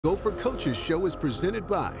Gopher Coaches Show is presented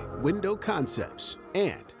by Window Concepts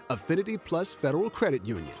and Affinity Plus Federal Credit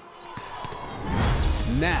Union.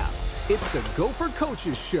 Now, it's the Gopher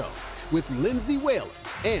Coaches Show with Lindsey Whalen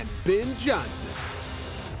and Ben Johnson.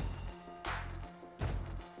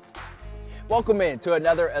 Welcome in to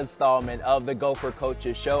another installment of the Gopher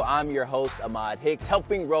Coaches Show. I'm your host, Ahmad Hicks.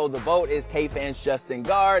 Helping row the boat is K-Fan's Justin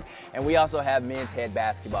Gaard, and we also have men's head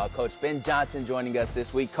basketball coach Ben Johnson joining us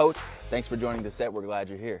this week. Coach, thanks for joining the set. We're glad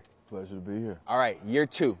you're here. Pleasure to be here. All right, year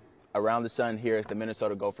two around the sun here as the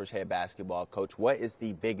Minnesota Gophers head basketball coach. What is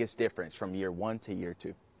the biggest difference from year one to year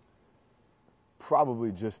two?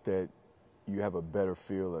 Probably just that you have a better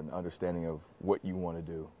feel and understanding of what you want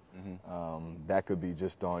to do. That could be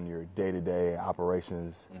just on your day-to-day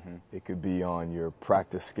operations. It could be on your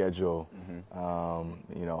practice schedule.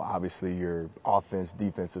 You know, obviously your offense,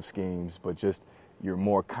 defensive schemes, but just you're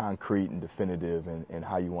more concrete and definitive in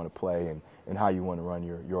how you want to play and how you want to run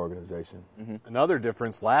your organization. Another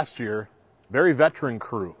difference, last year, very veteran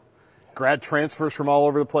crew. Grad transfers from all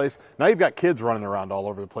over the place. Now you've got kids running around all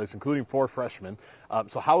over the place, including 4 freshmen.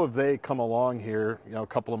 So how have they come along here, you know, a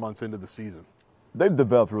couple of months into the season? They've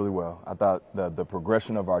developed really well. I thought the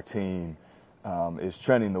progression of our team is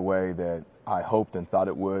trending the way that I hoped and thought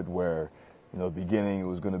it would, where, you know, the beginning it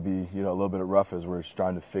was going to be, you know, a little bit of rough as we're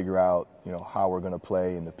trying to figure out, you know, how we're going to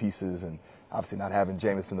play and the pieces, and obviously not having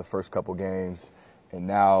Jamison the first couple games. And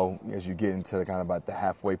now as you get into kind of about the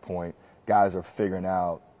halfway point, guys are figuring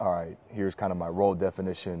out, all right, here's kind of my role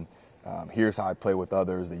definition. Here's how I play with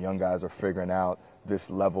others. The young guys are figuring out this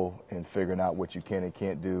level and figuring out what you can and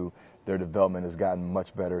can't do. Their development has gotten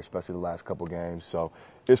much better, especially the last couple games. So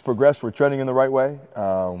it's progressed. We're trending in the right way.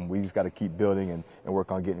 We just got to keep building and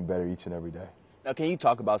work on getting better each and every day. Now, can you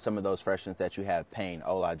talk about some of those freshmen that you have, Payne,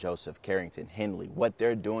 Ola, Joseph, Carrington, Henley, what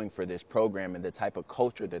they're doing for this program and the type of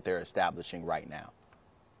culture that they're establishing right now?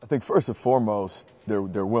 I think first and foremost, they're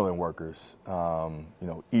willing workers. You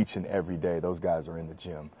know, each and every day, those guys are in the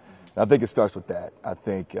gym. And I think it starts with that. I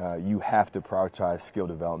think you have to prioritize skill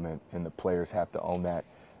development, and the players have to own that.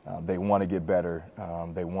 They want to get better.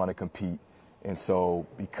 They want to compete. And so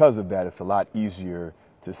because of that, it's a lot easier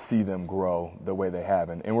to see them grow the way they have.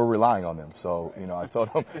 And we're relying on them. So, you know, I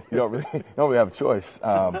told them, you don't really have a choice.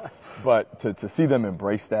 But to see them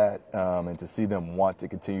embrace that and to see them want to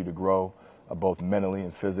continue to grow, both mentally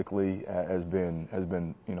and physically, has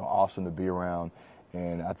been you know, awesome to be around.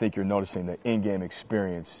 And I think you're noticing the in-game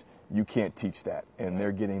experience. You can't teach that, and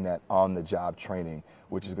they're getting that on-the-job training,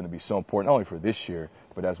 which is going to be so important, not only for this year,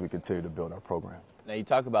 but as we continue to build our program. Now, you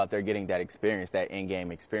talk about they're getting that experience, that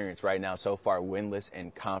in-game experience right now, so far winless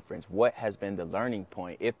in conference. What has been the learning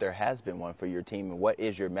point, if there has been one, for your team, and what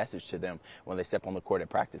is your message to them when they step on the court at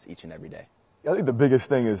practice each and every day? I think the biggest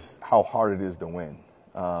thing is how hard it is to win,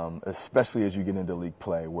 especially as you get into league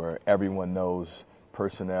play, where everyone knows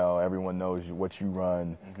personnel, everyone knows what you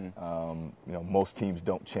run. You know, most teams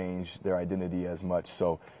don't change their identity as much,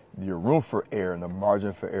 so your room for error and the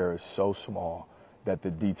margin for error is so small that the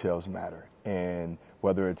details matter. And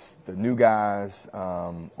whether it's the new guys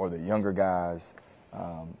or the younger guys,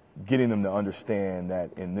 getting them to understand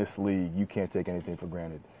that in this league you can't take anything for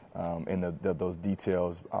granted, and those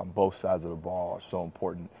details on both sides of the ball are so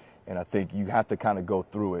important. And I think you have to kind of go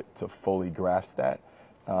through it to fully grasp that.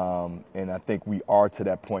 And I think we are to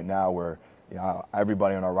that point now where, you know,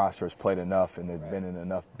 everybody on our roster has played enough and they've been in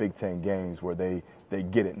enough Big Ten games where they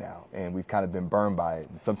get it now, and we've kind of been burned by it.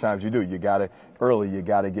 And sometimes you do. You got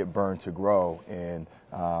to get burned to grow, and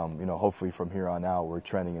you know, hopefully from here on out we're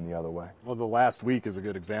trending in the other way. Well, the last week is a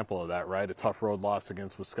good example of that, right? A tough road loss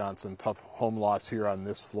against Wisconsin, tough home loss here on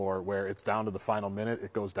this floor, where it's down to the final minute.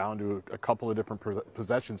 It goes down to a couple of different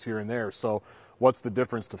possessions here and there. So what's the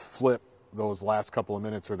difference to flip those last couple of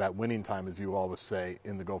minutes, or that winning time, as you always say,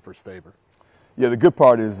 in the Gophers' favor? Yeah, the good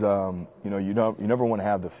part is, you know, you never want to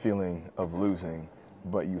have the feeling of losing,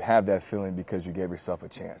 but you have that feeling because you gave yourself a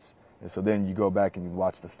chance. And so then you go back and you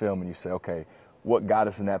watch the film and you say, okay, what got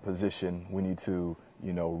us in that position? We need to,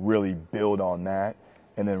 you know, really build on that,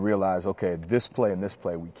 and then realize, okay, this play and this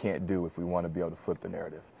play we can't do if we want to be able to flip the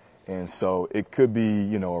narrative. And so it could be,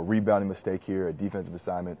 you know, a rebounding mistake here, a defensive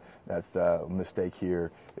assignment that's a mistake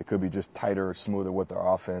here. It could be just tighter or smoother with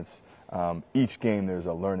our offense. Each game there's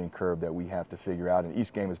a learning curve that we have to figure out, and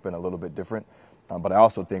each game has been a little bit different. But I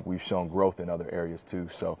also think we've shown growth in other areas too.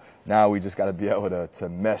 So now we just got to be able to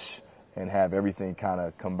mesh and have everything kind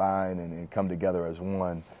of combine and come together as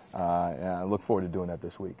one. And I look forward to doing that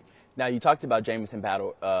this week. Now, you talked about Jamison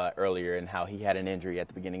Battle earlier and how he had an injury at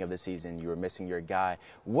the beginning of the season. You were missing your guy.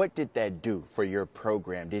 What did that do for your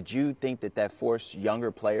program? Did you think that that forced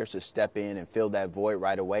younger players to step in and fill that void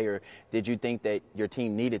right away, or did you think that your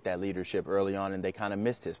team needed that leadership early on and they kind of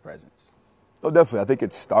missed his presence? Oh, definitely. I think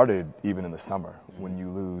it started even in the summer when you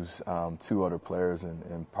lose two other players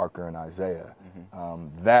in Parker and Isaiah.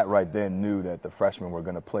 That right then knew that the freshmen were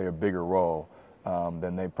going to play a bigger role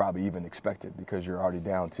than they probably even expected, because you're already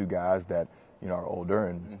down two guys that, you know, are older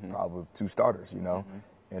and probably two starters, you know.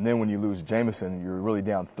 And then when you lose Jamison, you're really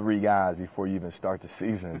down three guys before you even start the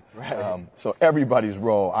season. Right. So everybody's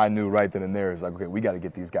role, I knew right then and there, is like, okay, we got to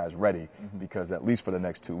get these guys ready because at least for the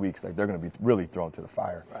next 2 weeks, like, they're going to be really thrown to the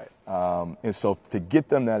fire. Right. And so to get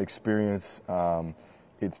them that experience,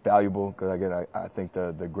 it's valuable because, again, I think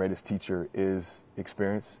the greatest teacher is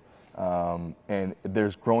experience. And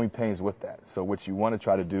there's growing pains with that. So what you want to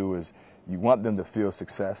try to do is you want them to feel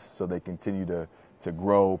success so they continue to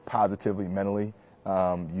grow positively mentally.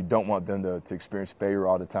 You don't want them to experience failure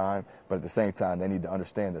all the time, but at the same time, they need to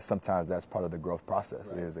understand that sometimes that's part of the growth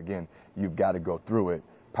process. Right. Is, again, you've got to go through it,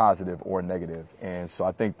 positive or negative. And so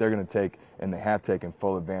I think they're going to take, and they have taken,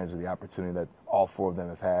 full advantage of the opportunity that all four of them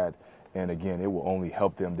have had. And again, it will only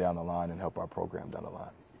help them down the line and help our program down the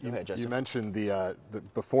line. You mentioned the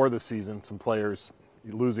before the season, some players,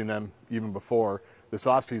 losing them even before. This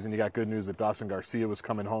offseason, you got good news that Dawson Garcia was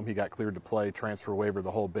coming home. He got cleared to play, transfer waiver, the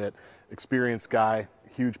whole bit. Experienced guy,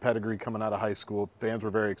 huge pedigree coming out of high school. Fans were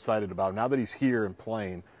very excited about him. Now that he's here and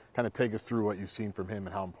playing, kind of take us through what you've seen from him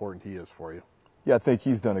and how important he is for you. Yeah, I think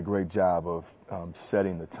he's done a great job of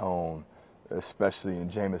setting the tone, especially in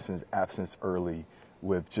Jamison's absence early,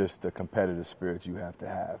 with just the competitive spirit you have to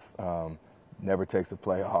have. Never takes a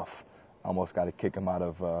play off. Almost got to kick him out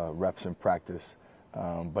of reps in practice.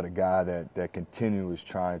 But a guy that continually is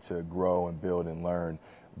trying to grow and build and learn,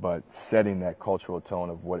 but setting that cultural tone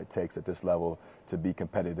of what it takes at this level to be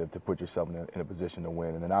competitive, to put yourself in a position to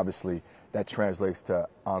win. And then obviously that translates to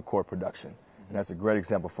on-court production. And that's a great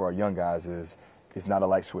example for our young guys. It's not a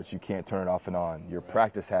light switch. You can't turn it off and on. Your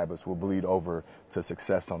practice habits will bleed over to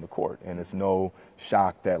success on the court. And it's no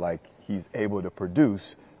shock that, like, he's able to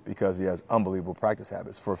produce because he has unbelievable practice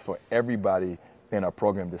habits. For everybody in our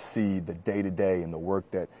program to see the day-to-day and the work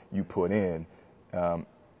that you put in,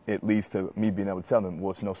 it leads to me being able to tell them, well,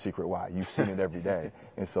 it's no secret why. You've seen it every day.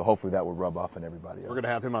 And so hopefully that will rub off on everybody else. We're going to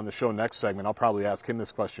have him on the show next segment. I'll probably ask him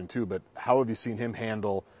this question too, but how have you seen him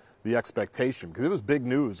handle the expectation? Because it was big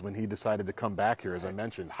news when he decided to come back here, as I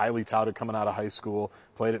mentioned. Highly touted coming out of high school,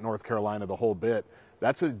 played at North Carolina the whole bit.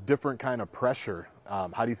 That's a different kind of pressure.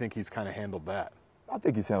 How do you think he's kind of handled that? I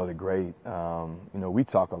think he's handled it great. You know, we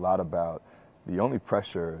talk a lot about the only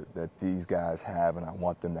pressure that these guys have, and I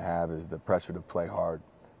want them to have, is the pressure to play hard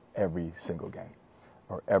every single game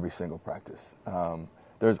or every single practice.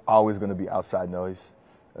 There's always going to be outside noise,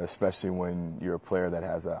 especially when you're a player that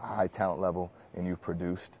has a high talent level and you've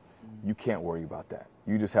produced. You can't worry about that.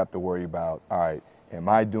 You just have to worry about, all right, am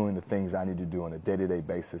I doing the things I need to do on a day-to-day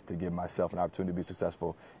basis to give myself an opportunity to be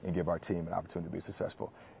successful and give our team an opportunity to be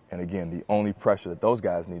successful? And again, the only pressure that those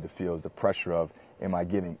guys need to feel is the pressure of, am I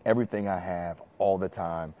giving everything I have all the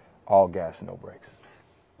time, all gas, no brakes?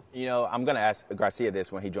 You know, I'm going to ask Garcia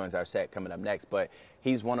this when he joins our set coming up next, but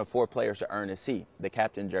he's one of 4 players to earn a seat, the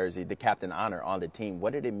captain jersey, the captain honor on the team.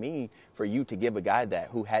 What did it mean for you to give a guy that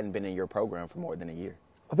who hadn't been in your program for more than a year?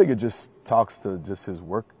 I think it just talks to just his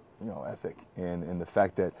work, ethic, and the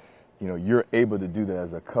fact that, you're able to do that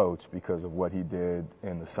as a coach because of what he did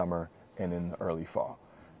in the summer and in the early fall.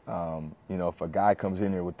 If a guy comes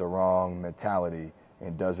in here with the wrong mentality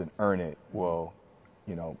and doesn't earn it, well,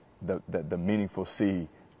 the meaningful C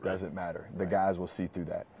doesn't matter. The guys will see through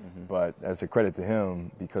that. But as a credit to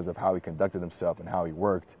him, because of how he conducted himself and how he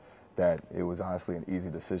worked, that it was honestly an easy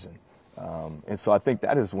decision. And so I think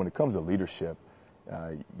that is, when it comes to leadership,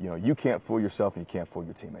 you can't fool yourself and you can't fool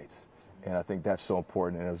your teammates. And I think that's so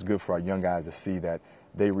important. And it was good for our young guys to see that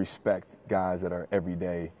they respect guys that are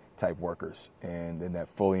everyday type workers and that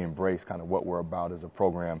fully embrace kind of what we're about as a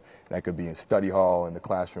program. That could be in study hall, in the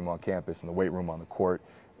classroom, on campus, in the weight room, on the court.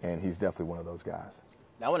 And he's definitely one of those guys.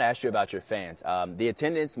 Now, I want to ask you about your fans. The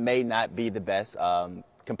attendance may not be the best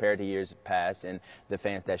compared to years past and the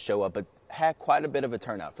fans that show up, but had quite a bit of a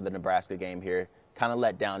turnout for the Nebraska game here. Kind of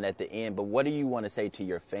let down at the end. But what do you want to say to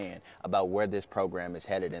your fan about where this program is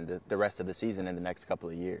headed in the rest of the season in the next couple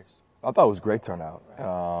of years? I thought it was a great turnout.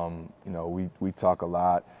 We talk a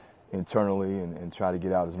lot internally and try to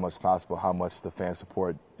get out as much as possible how much the fan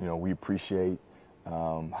support, we appreciate,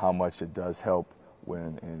 how much it does help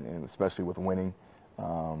and especially with winning.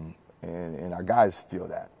 And our guys feel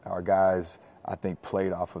that. Our guys, I think,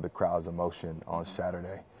 played off of the crowd's emotion on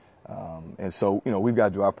Saturday. And so, we've got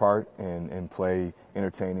to do our part and play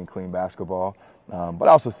entertaining, clean basketball. But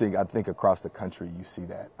I also think across the country you see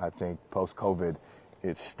that. I think post-COVID,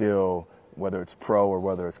 it's still, whether it's pro or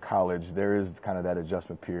whether it's college, there is kind of that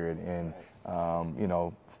adjustment period. And,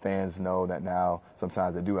 fans know that now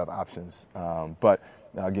sometimes they do have options. But,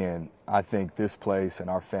 again, I think this place and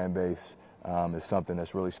our fan base is something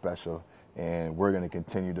that's really special. And we're going to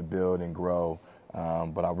continue to build and grow.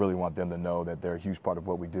 But I really want them to know that they're a huge part of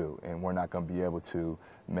what we do, and we're not going to be able to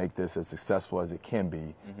make this as successful as it can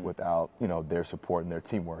be without, their support and their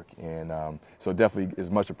teamwork. And so definitely is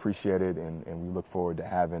much appreciated, and we look forward to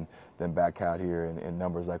having them back out here in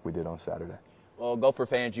numbers like we did on Saturday. Well, Gopher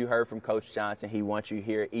fans, you heard from Coach Johnson. He wants you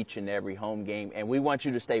here each and every home game, and we want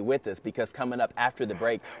you to stay with us because coming up after the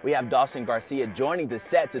break, we have Dawson Garcia joining the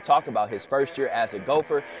set to talk about his first year as a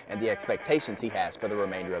Gopher and the expectations he has for the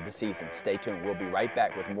remainder of the season. Stay tuned. We'll be right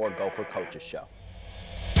back with more Gopher Coaches Show.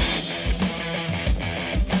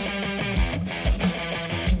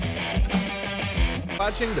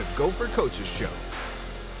 Watching the Gopher Coaches Show.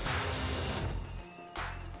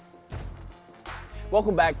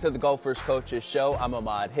 Welcome back to the Gophers Coaches Show. I'm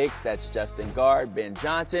Ahmad Hicks. That's Justin Gaard, Ben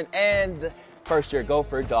Johnson, and first-year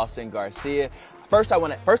Gopher Dawson Garcia. First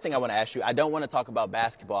thing I want to ask you, I don't want to talk about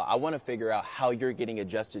basketball. I want to figure out how you're getting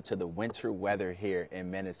adjusted to the winter weather here in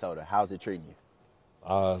Minnesota. How's it treating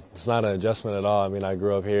you? It's not an adjustment at all. I mean, I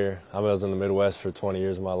grew up here. I was in the Midwest for 20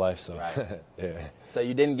 years of my life, so right. Yeah. So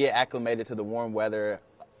you didn't get acclimated to the warm weather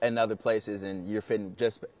in other places, and you're fitting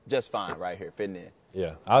just fine right here, fitting in.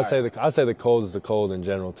 Yeah, I'd say the cold is the cold in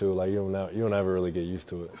general too. Like you'll never really get used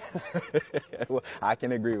to it. Well, I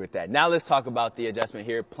can agree with that. Now let's talk about the adjustment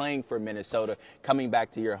here, playing for Minnesota, coming back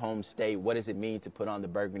to your home state. What does it mean to put on the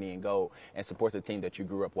burgundy and gold and support the team that you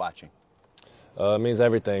grew up watching? It means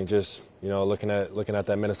everything. Just looking at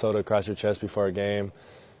that Minnesota across your chest before a game,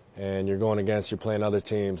 and you're playing other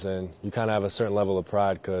teams, and you kind of have a certain level of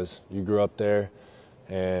pride because you grew up there,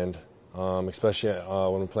 and especially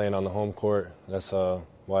when we're playing on the home court. That's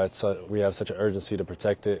why we have such an urgency to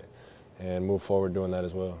protect it and move forward doing that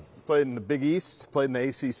as well. Played in the Big East, played in the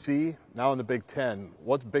ACC, now in the Big Ten.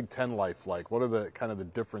 What's Big Ten life like? What are the kind of the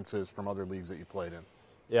differences from other leagues that you played in?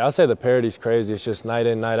 Yeah, I'd say the parity's crazy. It's just night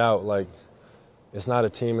in, night out. Like, it's not a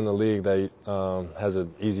team in the league that has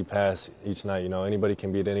an easy pass each night. Anybody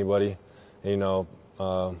can beat anybody. And,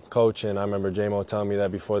 coach, and I remember J-Mo telling me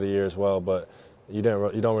that before the year as well, but you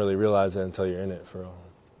don't really realize it until you're in it for real.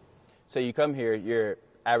 So you come here, you're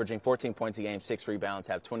averaging 14 points a game, 6 rebounds,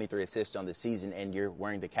 have 23 assists on the season, and you're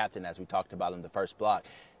wearing the captain, as we talked about in the first block.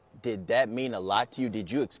 Did that mean a lot to you?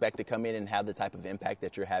 Did you expect to come in and have the type of impact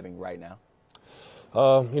that you're having right now?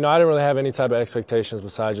 I didn't really have any type of expectations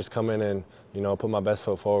besides just come in and, put my best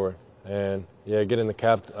foot forward. And, yeah, getting the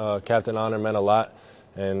captain honor meant a lot.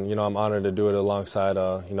 And, I'm honored to do it alongside,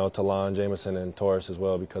 Talon, Jameson, and Torres as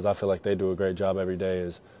well, because I feel like they do a great job every day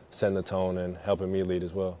is setting the tone and helping me lead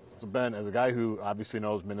as well. So, Ben, as a guy who obviously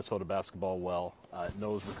knows Minnesota basketball well,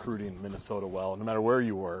 knows recruiting Minnesota well, no matter where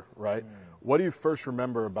you were, right? What do you first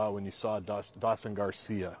remember about when you saw Dawson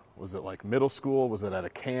Garcia? Was it like middle school? Was it at a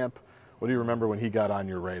camp? What do you remember when he got on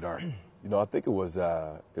your radar? I think it was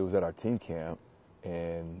at our team camp,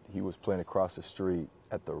 and he was playing across the street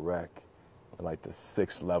at the rec, like the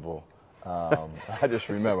 6th level. I just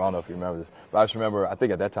remember, I don't know if you remember this, but I just remember, I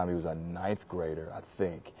think at that time he was a 9th grader, I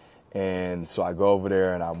think. And so I go over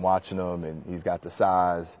there and I'm watching him, and he's got the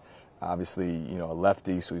size, obviously, a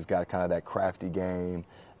lefty, so he's got kind of that crafty game.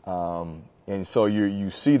 And so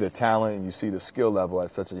you see the talent and you see the skill level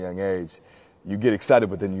at such a young age. You get excited,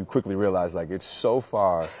 but then you quickly realize, like, it's so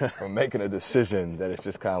far from making a decision that it's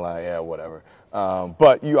just kind of like, yeah, whatever.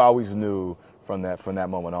 But you always knew from that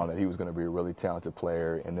moment on that he was going to be a really talented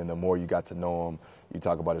player. And then the more you got to know him, you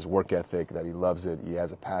talk about his work ethic, that he loves it, he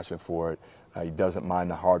has a passion for it, he doesn't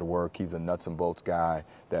mind the hard work, he's a nuts and bolts guy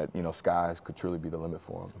that, skies could truly be the limit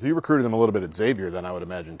for him. So you recruited him a little bit at Xavier then, I would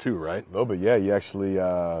imagine, too, right? A little bit, yeah. He actually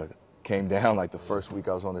came down like the first week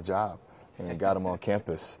I was on the job and got him on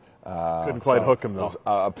campus. Couldn't quite hook him, though. Was,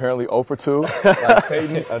 apparently 0 for 2 like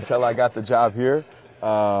Peyton, until I got the job here.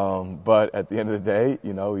 But at the end of the day,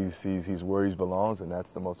 he's where he belongs, and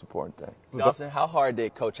that's the most important thing. Dawson, how hard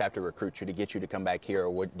did Coach have to recruit you to get you to come back here,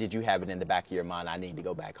 or did you have it in the back of your mind, I need to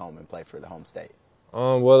go back home and play for the home state?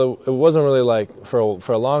 Well, it wasn't really like, for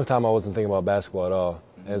a long time I wasn't thinking about basketball at all.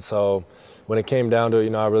 Mm-hmm. And so when it came down to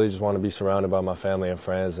it, I really just wanted to be surrounded by my family and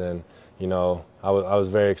friends, and, I was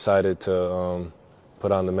very excited to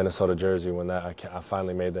put on the Minnesota jersey when I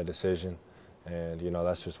finally made that decision. And, you know,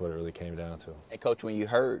 that's just what it really came down to. And, Coach, when you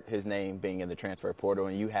heard his name being in the transfer portal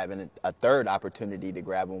and you having a third opportunity to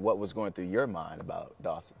grab him, what was going through your mind about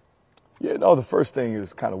Dawson? Yeah, no, the first thing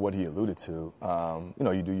is kind of what he alluded to. You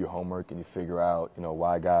know, you do your homework and you figure out, you know,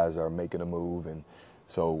 why guys are making a move. And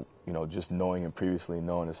so, you know, just knowing him previously,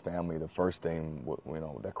 knowing his family, the first thing, you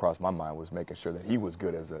know, that crossed my mind was making sure that he was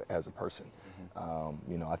good as a person.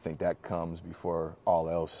 You know, I think that comes before all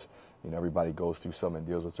else. You know, everybody goes through some and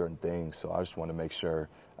deals with certain things. So I just want to make sure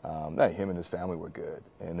that him and his family were good.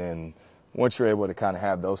 And then once you're able to kind of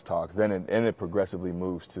have those talks, then it progressively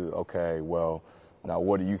moves to, okay, well, now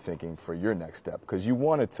what are you thinking for your next step? Because you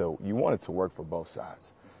want it to work for both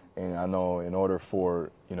sides. And I know in order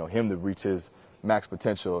for, you know, him to reach his max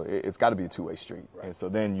potential, it's got to be a two-way street. Right. And so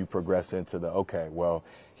then you progress into the, okay, well,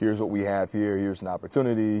 here's what we have here. Here's an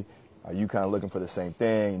opportunity. Are you kind of looking for the same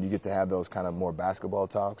thing? And you get to have those kind of more basketball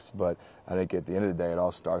talks. But I think at the end of the day, it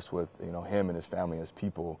all starts with, you know, him and his family as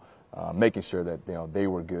people, making sure that, you know, they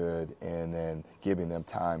were good and then giving them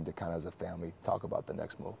time to kind of as a family talk about the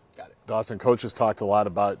next move. Got it. Dawson, Coach has talked a lot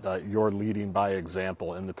about your leading by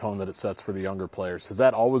example and the tone that it sets for the younger players. Has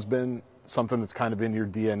that always been something that's kind of in your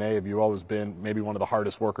DNA? Have you always been maybe one of the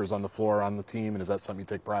hardest workers on the floor on the team, and is that something you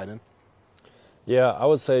take pride in? Yeah, I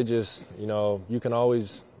would say just, you know, you can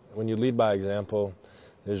always, when you lead by example,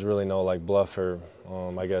 there's really no like bluff or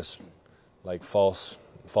I guess like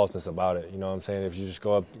falseness about it. You know what I'm saying? If you just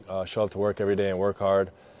go up, show up to work every day and work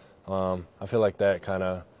hard, I feel like that kind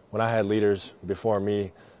of, when I had leaders before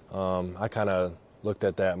me, I kind of looked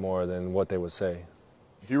at that more than what they would say.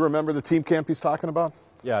 Do you remember the team camp he's talking about?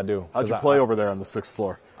 Yeah, I do. How'd you play over there on the 6th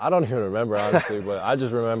floor? I don't even remember, honestly, but I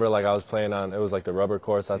just remember like I was playing on, it was like the rubber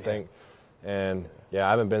courts, I think. And, yeah,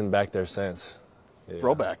 I haven't been back there since. Yeah.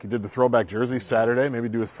 Throwback. You did the throwback jersey Saturday. Maybe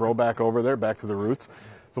do a throwback over there, back to the roots.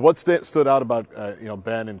 So what stood out about you know,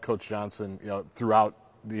 Ben and Coach Johnson, you know, throughout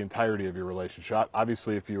the entirety of your relationship?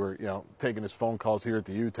 Obviously, if you were, you know, taking his phone calls here at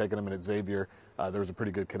the U, taking him in at Xavier, there was a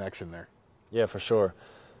pretty good connection there. Yeah, for sure.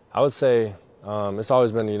 I would say it's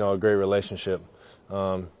always been, you know, a great relationship,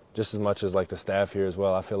 just as much as like the staff here as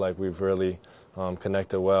well. I feel like we've really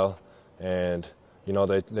connected well, and you know,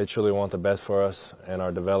 they truly want the best for us and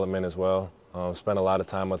our development as well. Spend a lot of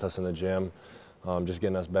time with us in the gym, just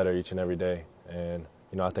getting us better each and every day. And,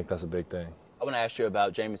 you know, I think that's a big thing. I want to ask you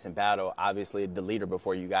about Jamison Battle, obviously the leader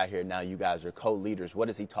before you got here. Now you guys are co-leaders. What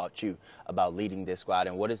has he taught you about leading this squad,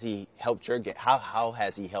 and what has he helped your game? How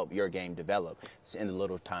has he helped your game develop in the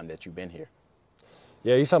little time that you've been here?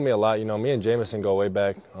 Yeah, he's helped me a lot. You know, me and Jamison go way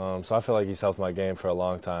back, so I feel like he's helped my game for a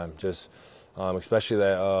long time. Just especially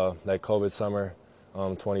that COVID summer,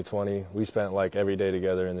 2020, we spent like every day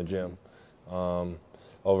together in the gym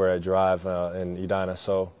over at Drive in Edina.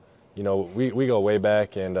 So, you know, we go way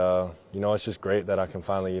back, and, you know, it's just great that I can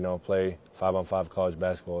finally, you know, play 5-on-5 college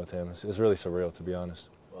basketball with him. It's really surreal, to be honest.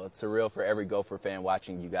 Well, it's surreal for every Gopher fan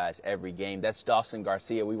watching you guys every game. That's Dawson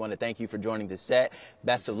Garcia. We want to thank you for joining the set.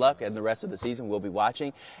 Best of luck, and the rest of the season we'll be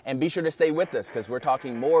watching. And be sure to stay with us, because we're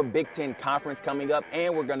talking more Big Ten Conference coming up,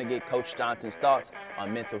 and we're going to get Coach Johnson's thoughts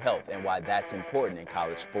on mental health and why that's important in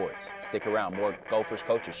college sports. Stick around. More Gophers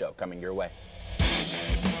Coaches Show coming your way.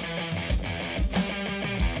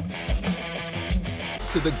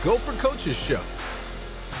 To the Gopher Coaches Show.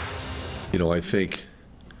 You know, I think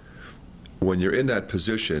when you're in that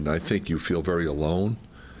position, I think you feel very alone.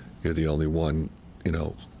 You're the only one, you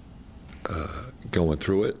know, going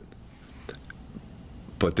through it.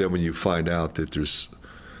 But then when you find out that there's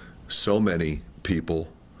so many people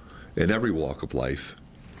in every walk of life,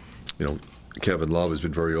 you know, Kevin Love has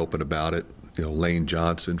been very open about it. You know, Lane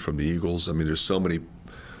Johnson from the Eagles. I mean, there's so many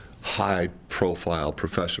high-profile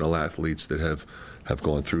professional athletes that have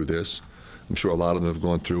gone through this. I'm sure a lot of them have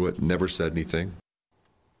gone through it, never said anything.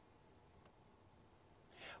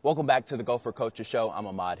 Welcome back to the Gopher Coaches Show. I'm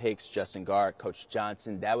Ahmad Hicks, Justin Gaard, Coach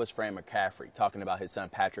Johnson. That was Fran McCaffrey talking about his son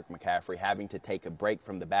Patrick McCaffrey having to take a break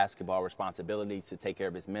from the basketball responsibilities to take care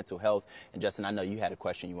of his mental health. And Justin, I know you had a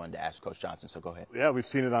question you wanted to ask Coach Johnson, so go ahead. Yeah, we've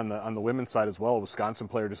seen it on the women's side as well. A Wisconsin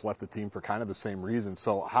player just left the team for kind of the same reason.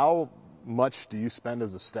 So how much do you spend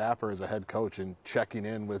as a staff or as a head coach in checking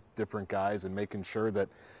in with different guys and making sure that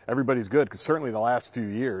everybody's good? Because certainly the last few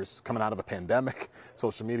years, coming out of a pandemic,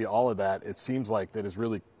 social media, all of that, it seems like that has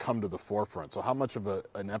really come to the forefront. So how much of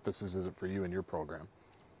an emphasis is it for you in your program?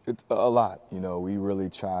 It's a lot. You know, we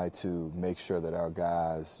really try to make sure that our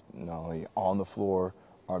guys, not only on the floor,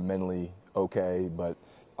 are mentally okay, but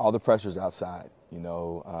all the pressure's outside. You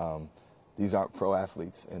know, these aren't pro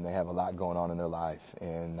athletes, and they have a lot going on in their life.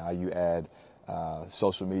 And now you add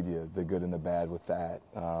social media, the good and the bad with that.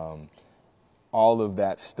 all of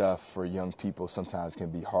that stuff for young people sometimes can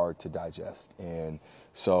be hard to digest. And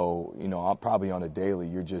so, you know, I'm probably on a daily,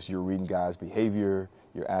 you're reading guys' behavior,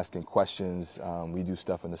 you're asking questions. We do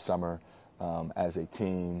stuff in the summer as a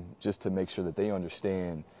team just to make sure that they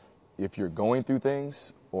understand if you're going through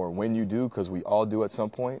things or when you do, because we all do at some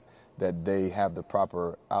point, that they have the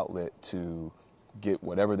proper outlet to get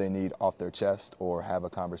whatever they need off their chest or have a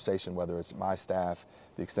conversation, whether it's my staff,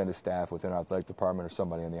 the extended staff within our athletic department, or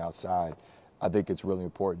somebody on the outside. I think it's really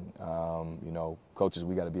important. You know, coaches,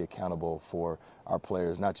 we got to be accountable for our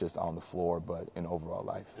players, not just on the floor, but in overall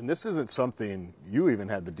life. And this isn't something you even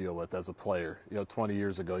had to deal with as a player, 20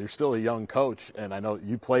 years ago. You're still a young coach, and I know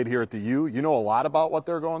you played here at the U. You know a lot about what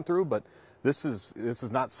they're going through, but this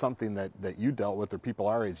is not something that you dealt with or people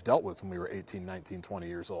our age dealt with when we were 18, 19, 20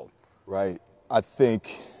 years old. Right. I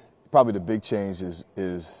think probably the big change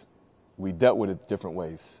is we dealt with it different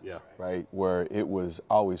ways. Yeah. Right. Where it was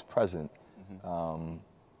always present.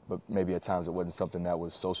 But maybe at times it wasn't something that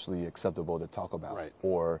was socially acceptable to talk about, right.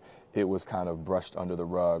 Or it was kind of brushed under the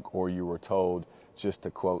rug, or you were told just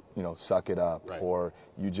to quote, suck it up, right. Or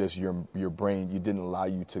your brain, you didn't allow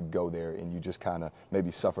you to go there, and you just kind of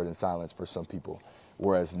maybe suffered in silence for some people.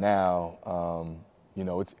 Whereas now,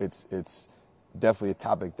 it's definitely a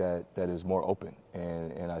topic that is more open,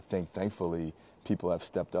 and I think thankfully people have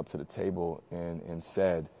stepped up to the table and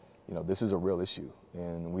said, this is a real issue,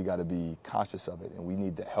 and we got to be conscious of it, and we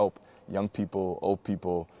need to help young people, old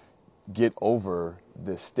people, get over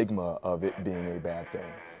the stigma of it being a bad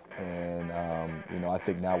thing. And, I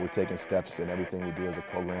think now we're taking steps in everything we do as a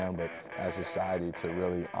program, but as a society, to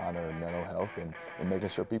really honor mental health and making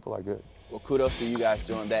sure people are good. Well, kudos to you guys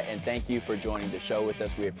doing that, and thank you for joining the show with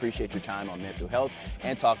us. We appreciate your time on mental health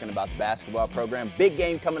and talking about the basketball program. Big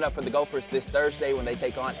game coming up for the Gophers this Thursday when they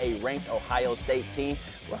take on a ranked Ohio State team.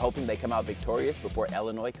 We're hoping they come out victorious before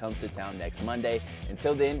Illinois comes to town next Monday.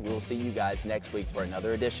 Until then, we'll see you guys next week for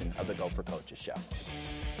another edition of the Gopher Coaches Show.